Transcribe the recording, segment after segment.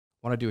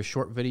Want to do a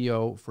short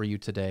video for you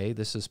today.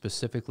 This is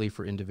specifically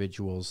for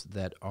individuals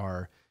that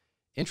are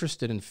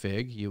interested in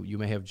FIG. You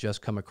may have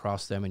just come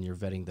across them and you're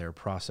vetting their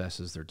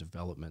processes, their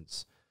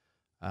developments,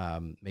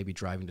 maybe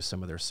driving to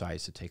some of their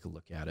sites to take a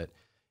look at it.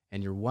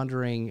 And you're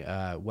wondering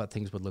what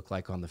things would look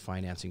like on the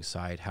financing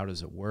side. How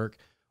does it work?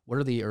 What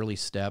are the early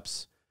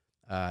steps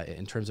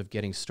in terms of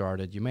getting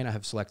started? You may not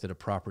have selected a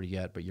property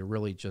yet, but you're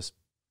really just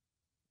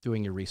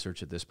doing your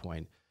research at this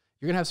point.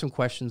 You're going to have some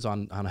questions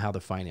on how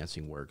the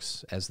financing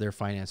works, as their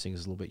financing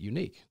is a little bit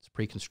unique. It's a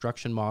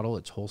pre-construction model.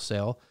 It's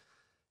wholesale.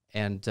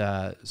 And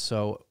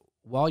so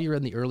while you're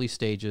in the early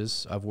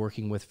stages of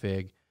working with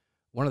FIG,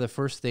 one of the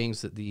first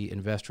things that the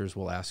investors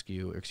will ask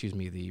you,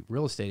 the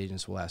real estate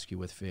agents will ask you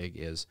with FIG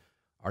is,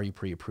 are you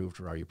pre-approved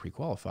or are you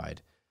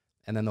pre-qualified?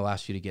 And then they'll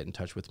ask you to get in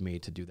touch with me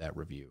to do that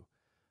review.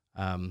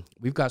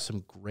 We've got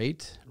some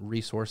great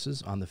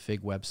resources on the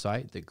FIG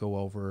website that go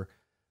over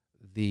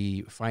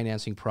the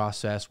financing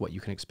process, what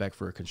you can expect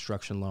for a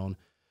construction loan.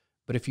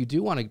 But if you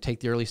do want to take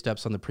the early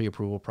steps on the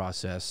pre-approval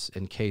process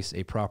in case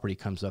a property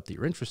comes up that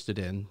you're interested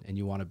in and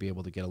you want to be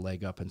able to get a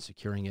leg up in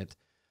securing it,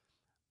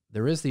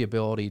 there is the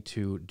ability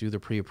to do the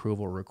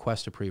pre-approval or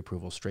request a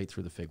pre-approval straight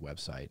through the FIG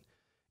website.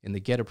 In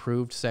the Get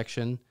Approved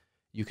section,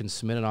 you can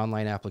submit an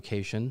online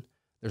application.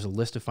 There's a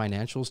list of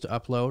financials to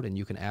upload, and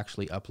you can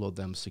actually upload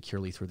them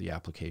securely through the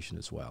application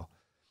as well.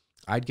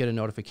 I'd get a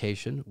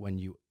notification when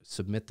you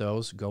submit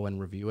those, go and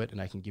review it,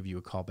 and I can give you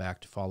a call back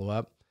to follow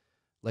up,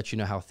 let you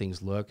know how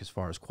things look as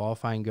far as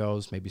qualifying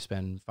goes, maybe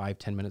spend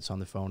 5-10 minutes on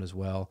the phone as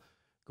well,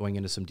 going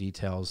into some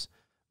details.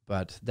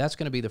 But that's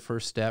going to be the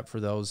first step for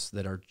those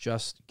that are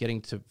just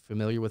getting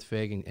familiar with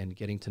FIG and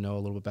getting to know a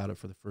little bit about it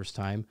for the first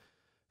time.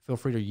 Feel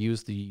free to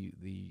use the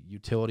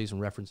utilities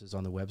and references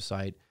on the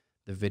website,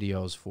 the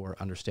videos for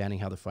understanding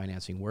how the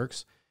financing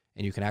works,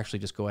 and you can actually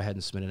just go ahead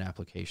and submit an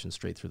application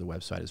straight through the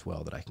website as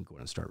well that I can go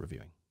in and start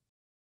reviewing.